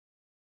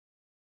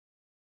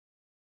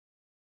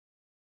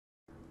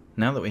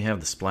Now that we have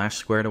the splash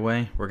squared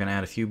away, we're going to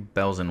add a few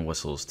bells and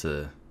whistles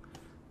to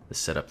the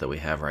setup that we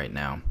have right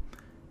now.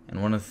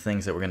 And one of the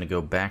things that we're going to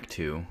go back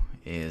to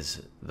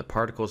is the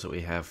particles that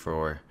we have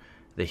for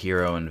the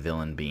hero and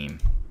villain beam.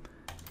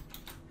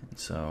 And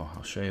so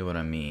I'll show you what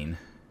I mean.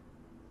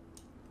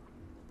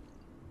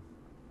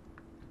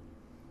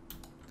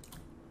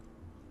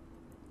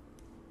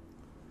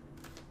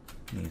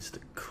 Needs to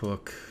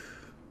cook.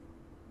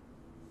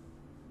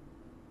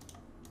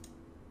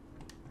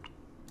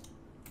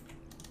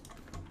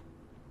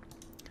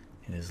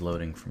 It is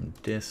loading from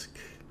disk.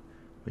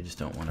 We just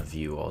don't want to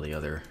view all the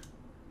other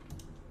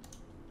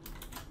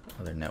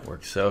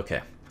networks. So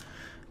okay.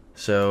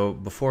 So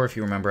before, if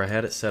you remember, I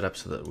had it set up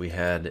so that we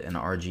had an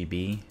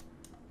RGB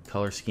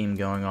color scheme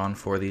going on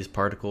for these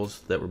particles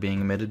that were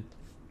being emitted.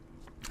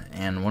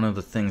 And one of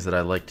the things that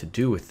I like to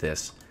do with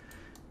this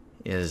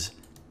is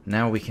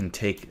now we can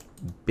take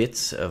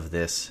bits of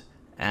this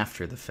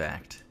after the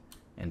fact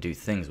and do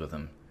things with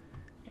them.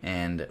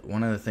 And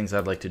one of the things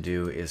I'd like to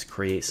do is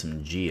create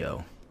some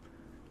geo.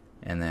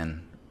 And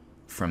then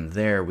from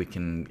there we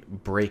can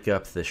break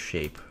up the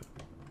shape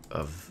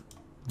of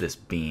this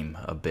beam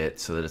a bit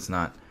so that it's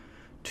not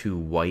too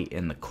white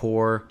in the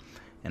core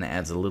and it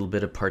adds a little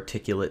bit of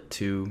particulate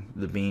to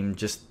the beam.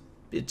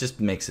 It just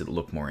makes it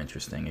look more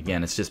interesting.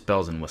 Again, it's just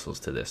bells and whistles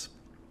to this.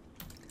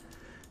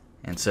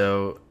 And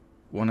so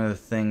one of the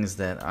things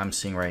that I'm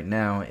seeing right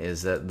now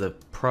is that the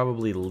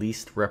probably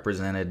least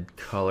represented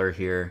color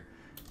here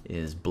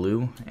is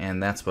blue,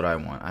 and that's what I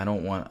want. I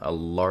don't want a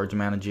large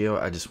amount of geo,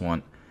 I just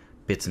want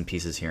bits and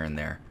pieces here and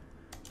there.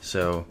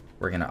 So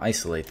we're going to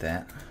isolate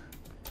that.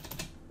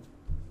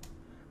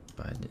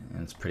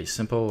 And it's pretty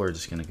simple. We're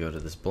just going to go to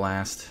this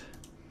blast.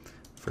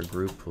 For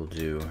group, we'll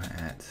do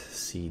at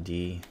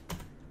CD.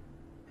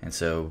 And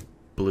so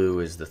blue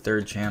is the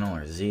third channel,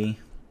 or Z.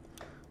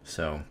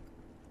 So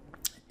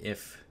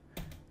if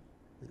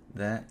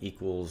that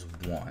equals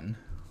 1,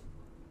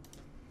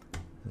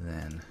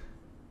 then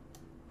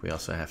we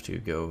also have to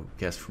go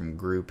guess from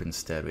group.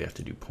 Instead, we have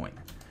to do point.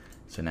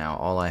 So now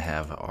all I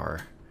have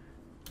are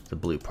the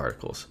blue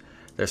particles.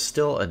 There's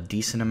still a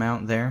decent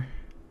amount there,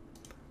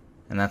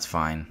 and that's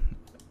fine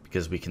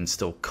because we can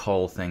still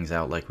cull things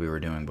out like we were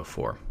doing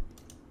before.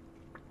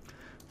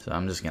 So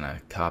I'm just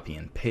gonna copy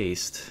and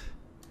paste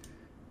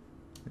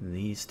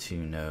these two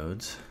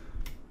nodes.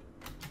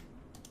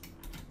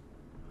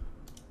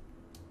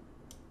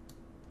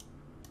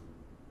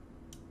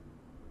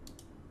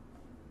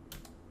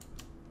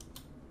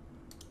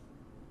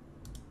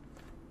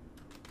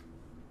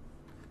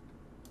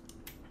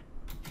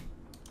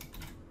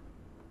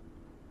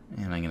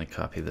 And I'm going to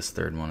copy this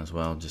third one as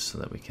well, just so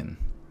that we can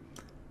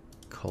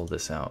cull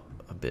this out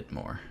a bit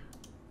more.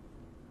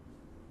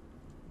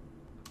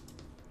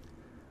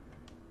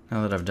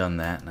 Now that I've done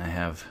that and I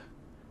have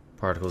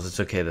particles, it's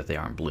okay that they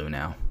aren't blue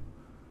now.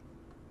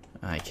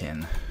 I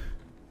can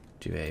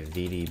do a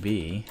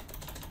VDB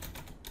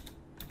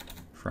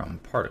from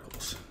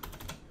particles.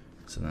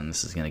 So then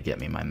this is going to get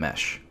me my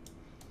mesh.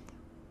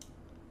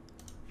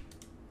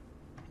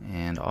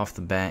 And off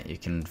the bat, you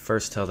can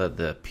first tell that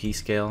the P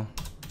scale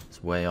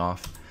is way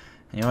off.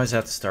 And you always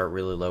have to start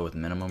really low with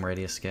minimum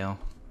radius scale.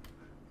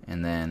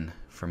 And then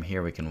from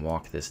here we can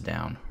walk this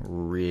down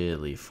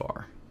really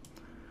far.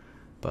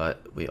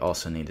 But we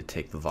also need to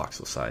take the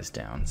voxel size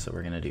down. So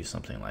we're going to do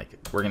something like,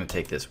 we're going to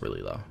take this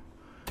really low.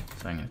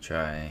 So I'm going to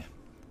try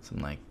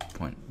something like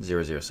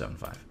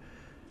 0.0075.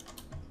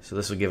 So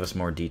this will give us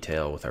more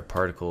detail with our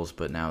particles,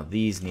 but now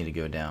these need to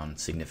go down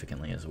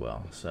significantly as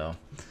well. So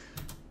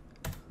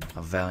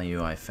a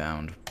value I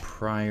found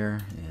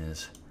prior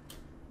is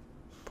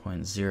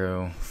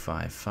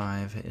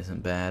 0.055,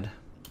 isn't bad.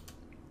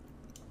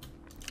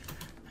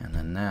 And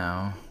then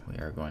now we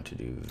are going to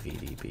do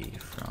VDB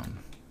from,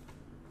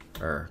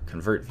 or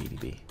convert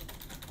VDB.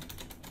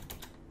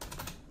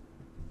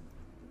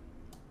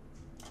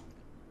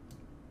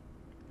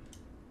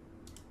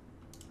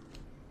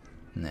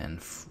 And then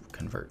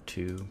convert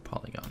to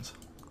polygons.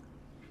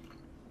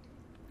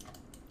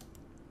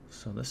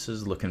 So this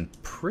is looking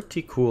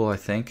pretty cool, I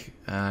think.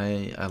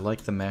 I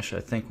like the mesh. I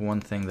think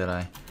one thing that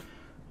I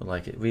would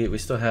like it, we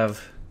still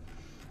have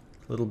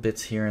little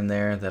bits here and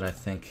there that I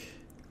think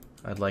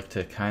I'd like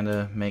to kind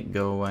of make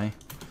go away.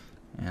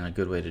 And a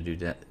good way to do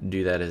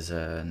that is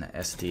an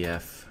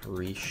SDF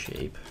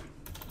reshape.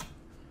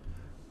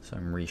 So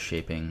I'm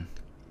reshaping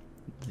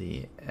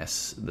the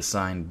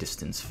sign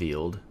distance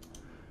field.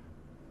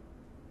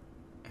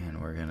 And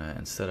we're gonna,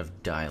 instead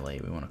of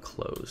dilate, we want to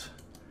close.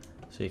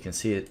 So you can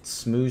see it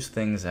smooths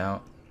things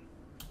out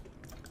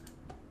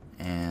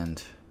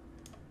and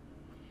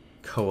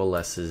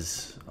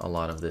coalesces a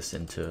lot of this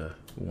into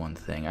one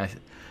thing. I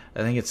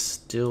think it's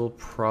still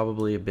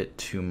probably a bit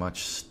too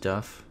much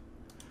stuff,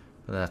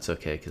 but that's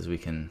okay because we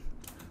can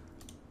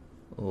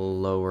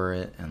lower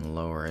it and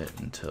lower it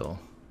until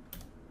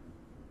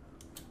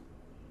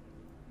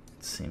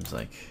it seems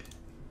like,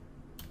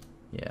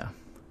 yeah.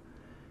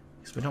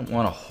 Because we don't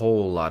want a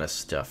whole lot of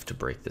stuff to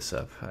break this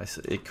up.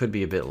 It could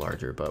be a bit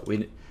larger, but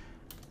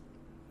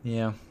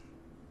yeah,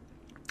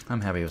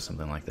 I'm happy with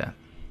something like that.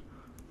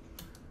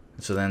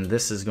 So then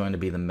this is going to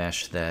be the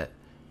mesh that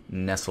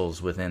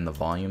nestles within the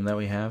volume that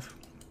we have.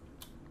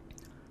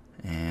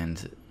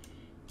 And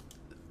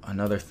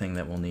another thing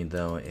that we'll need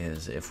though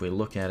is if we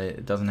look at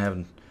it,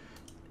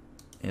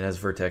 it has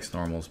vertex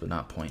normals but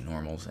not point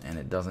normals, and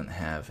it doesn't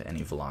have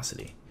any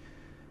velocity.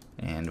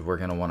 And we're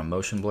going to want to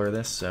motion blur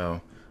this,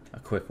 so a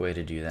quick way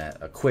to do that,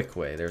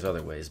 there's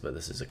other ways, but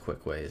this is a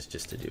quick way, is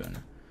just to do an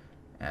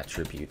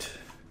attribute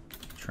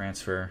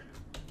transfer.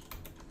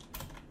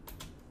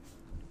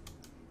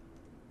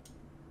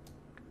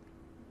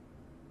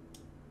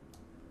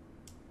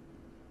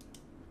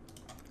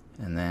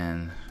 And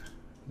then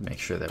make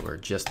sure that we're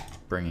just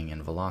bringing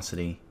in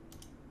velocity.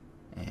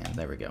 And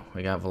there we go.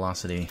 We got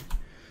velocity.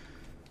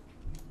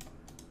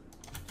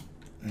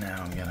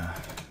 Now I'm gonna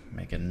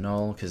make it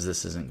null because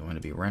this isn't going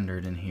to be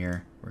rendered in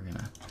here. We're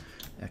gonna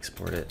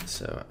export it.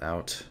 So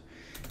out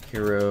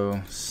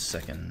hero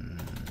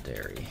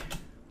secondary.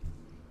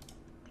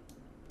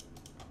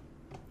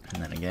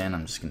 And then again,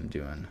 I'm just gonna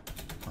do an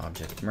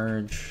object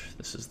merge.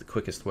 This is the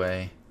quickest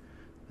way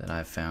that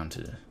I've found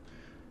to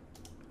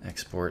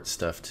export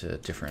stuff to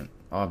different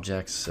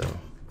objects. So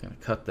I'm gonna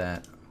cut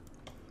that.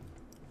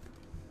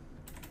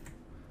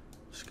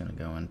 Just gonna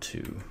go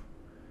into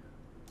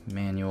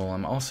manual.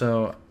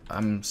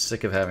 I'm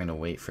sick of having to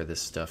wait for this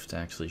stuff to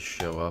actually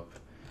show up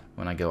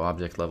when I go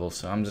object level,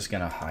 so I'm just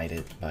gonna hide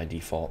it by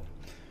default.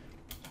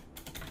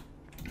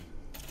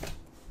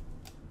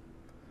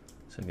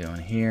 So go in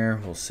here,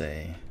 we'll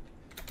say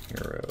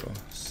hero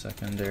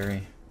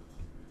secondary.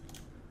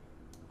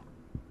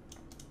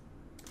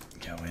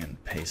 Go in,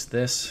 paste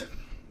this.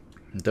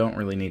 Don't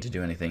really need to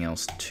do anything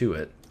else to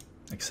it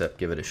except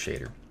give it a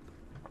shader.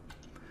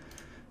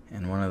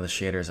 And one of the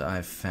shaders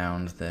I've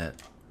found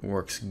that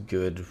works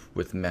good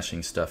with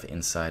meshing stuff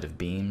inside of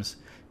beams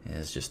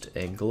is just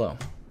a glow.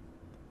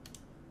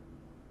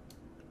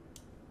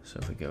 So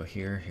if we go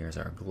here, here's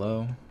our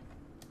glow,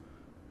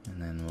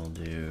 and then we'll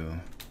do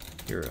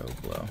hero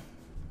glow.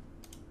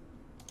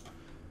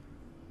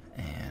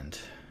 And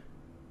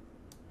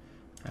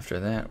after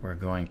that, we're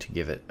going to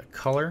give it a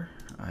color.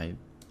 I'd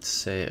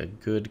say a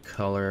good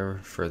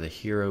color for the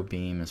hero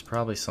beam is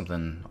probably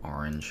something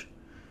orange.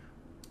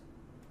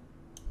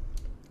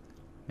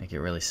 Make it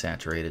really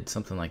saturated,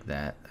 something like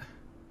that.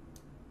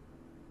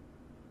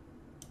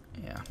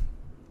 Yeah.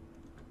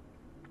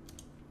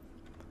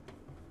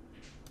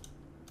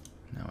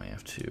 Now we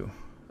have to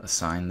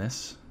assign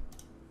this.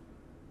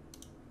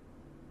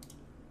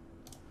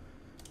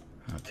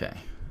 Okay,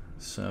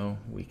 so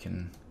we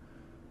can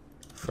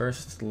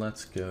first,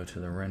 let's go to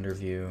the render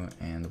view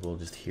and we'll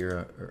just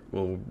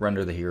we'll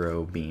render the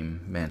hero beam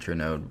mantra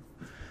node,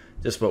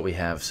 just what we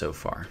have so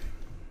far.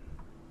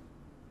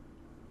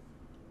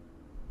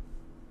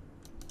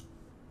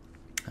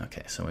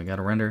 Okay, so we got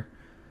a render,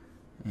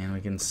 and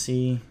we can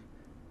see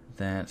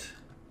that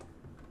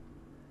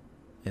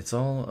it's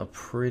all a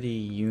pretty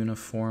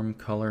uniform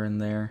color in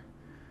there.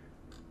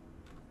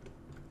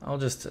 I'm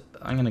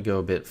gonna go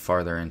a bit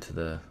farther into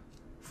the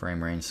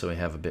frame range so we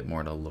have a bit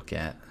more to look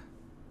at.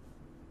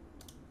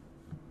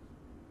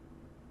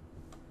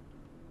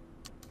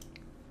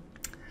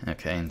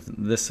 Okay, and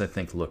this I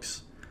think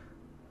looks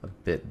a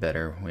bit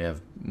better. We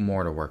have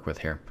more to work with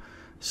here.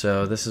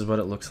 So this is what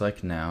it looks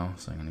like now.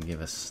 So I'm going to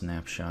give a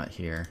snapshot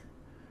here.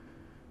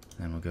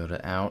 Then we'll go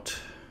to out.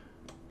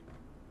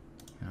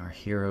 And our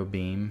hero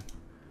beam.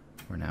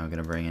 We're now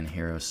going to bring in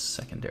hero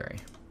secondary.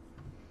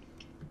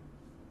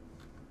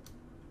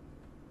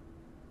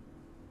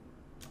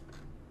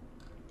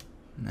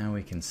 Now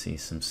we can see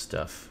some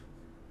stuff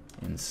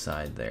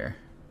inside there.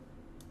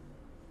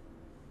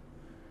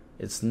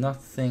 It's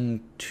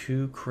nothing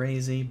too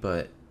crazy,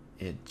 but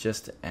it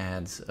just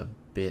adds a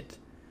bit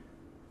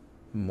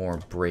more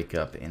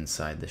breakup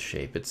inside the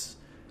shape.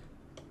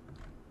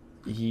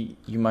 You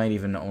might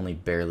even only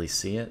barely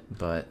see it,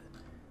 but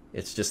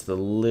it's just the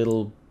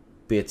little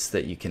bits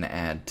that you can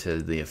add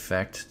to the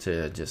effect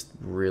to just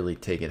really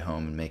take it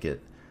home and make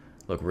it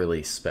look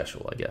really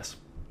special, I guess.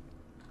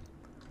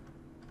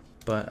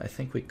 But I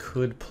think we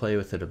could play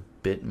with it a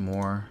bit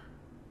more.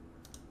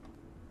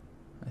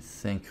 I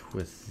think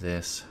with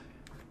this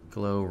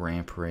glow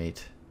ramp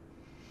rate,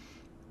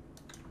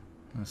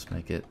 let's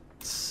make it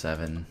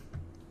 7.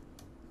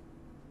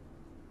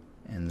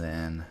 And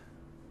then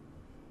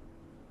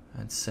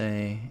I'd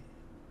say,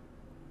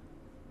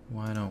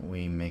 why don't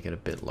we make it a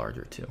bit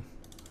larger too?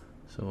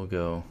 So we'll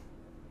go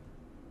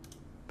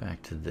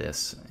back to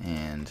this,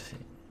 and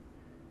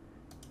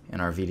in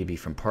our VDB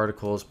from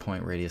particles,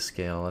 point radius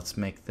scale, let's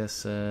make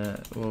this,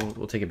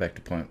 we'll take it back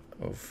to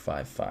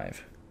 0.055.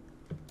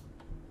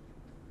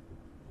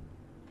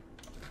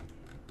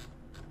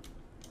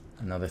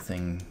 Another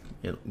thing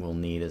it will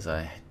need is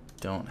I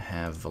don't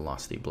have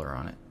velocity blur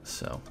on it,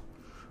 so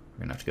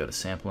we're gonna have to go to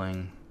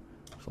sampling,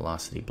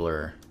 velocity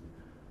blur,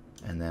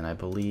 and then I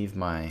believe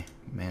my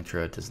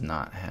mantra does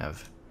not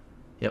have,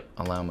 yep,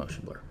 allow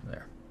motion blur,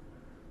 there.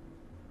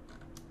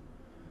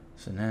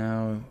 So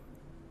now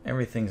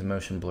everything's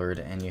motion blurred,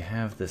 and you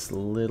have this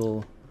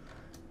little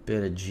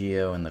bit of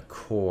geo in the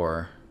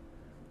core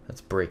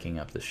that's breaking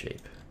up the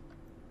shape.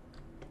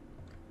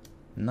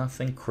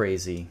 Nothing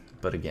crazy,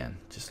 but again,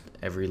 just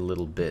every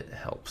little bit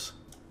helps.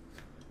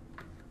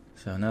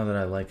 So now that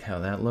I like how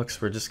that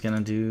looks, we're just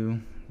gonna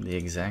do the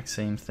exact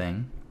same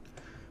thing,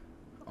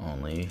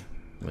 only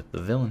with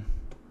the villain.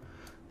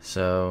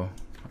 So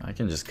I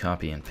can just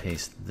copy and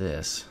paste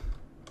this.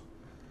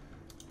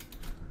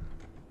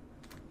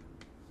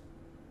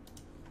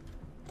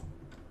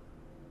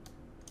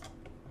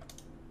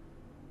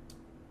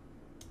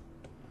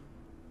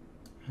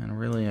 And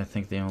really, I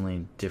think the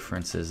only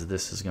difference is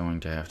this is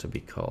going to have to be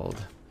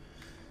called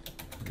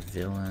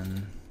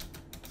villain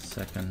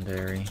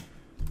secondary.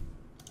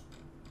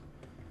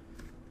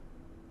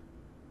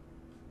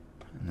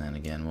 And then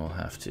again, we'll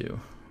have to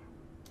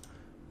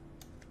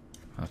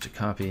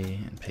copy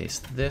and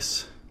paste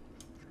this.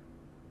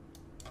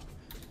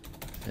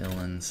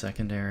 Villain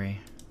secondary.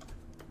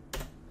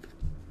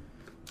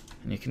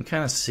 And you can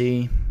kind of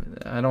see,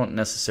 I don't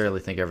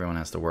necessarily think everyone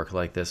has to work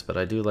like this, but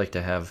I do like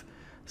to have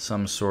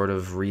some sort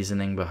of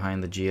reasoning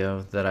behind the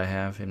geo that I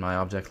have in my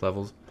object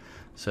levels.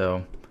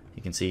 So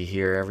you can see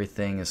here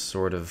everything is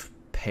sort of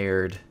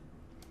paired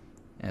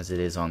as it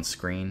is on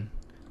screen.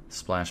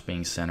 Splash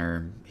being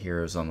center,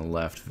 heroes on the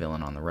left,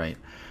 villain on the right.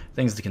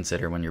 Things to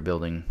consider when you're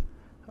building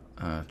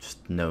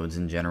just nodes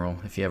in general.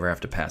 If you ever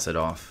have to pass it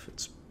off,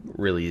 it's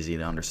really easy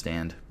to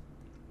understand.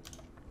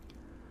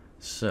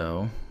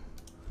 So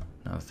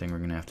another thing we're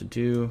going to have to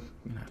do,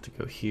 we're going to have to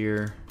go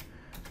here,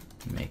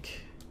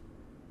 make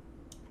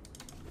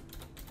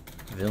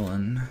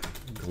villain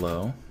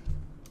glow,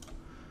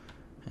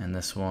 and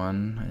this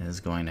one is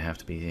going to have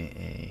to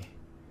be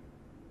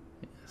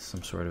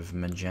some sort of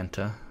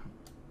magenta,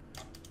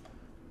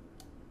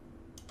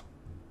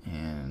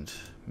 and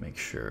make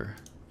sure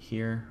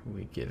here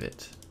we give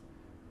it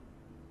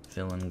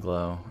villain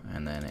glow,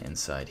 and then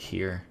inside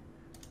here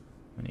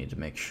we need to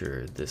make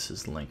sure this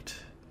is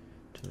linked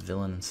to the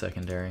villain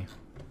secondary.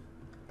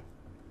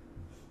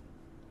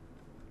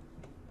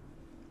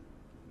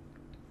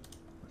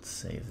 Let's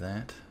save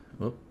that.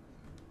 Whoop.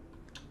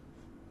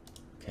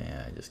 Okay,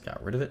 I just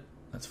got rid of it.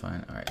 That's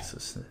fine. Alright, so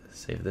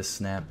save this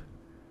snap.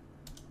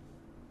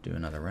 Do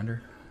another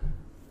render.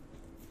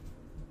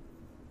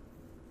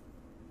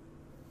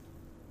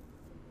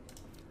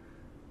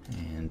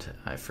 And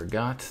I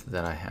forgot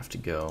that I have to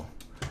go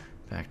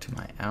back to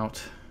my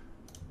out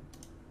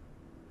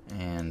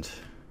and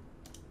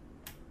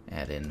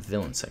add in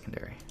villain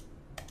secondary.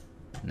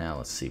 Now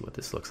let's see what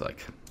this looks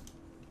like.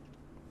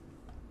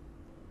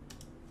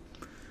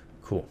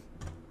 Cool.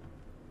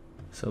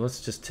 So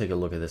let's just take a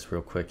look at this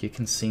real quick. You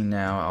can see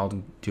now,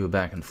 I'll do a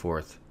back and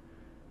forth.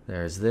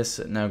 There's this.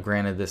 Now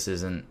granted, this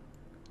isn't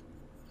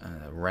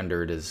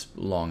rendered as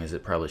long as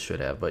it probably should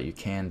have, but you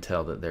can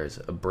tell that there's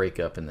a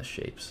breakup in the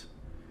shapes.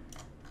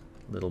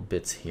 Little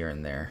bits here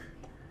and there.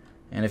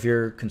 And if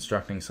you're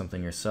constructing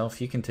something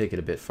yourself, you can take it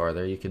a bit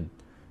farther. You could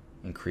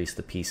increase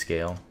the P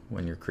scale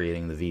when you're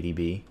creating the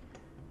VDB.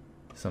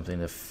 Something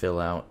to fill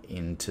out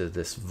into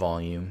this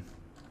volume.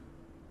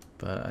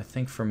 But I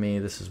think for me,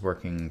 this is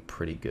working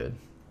pretty good.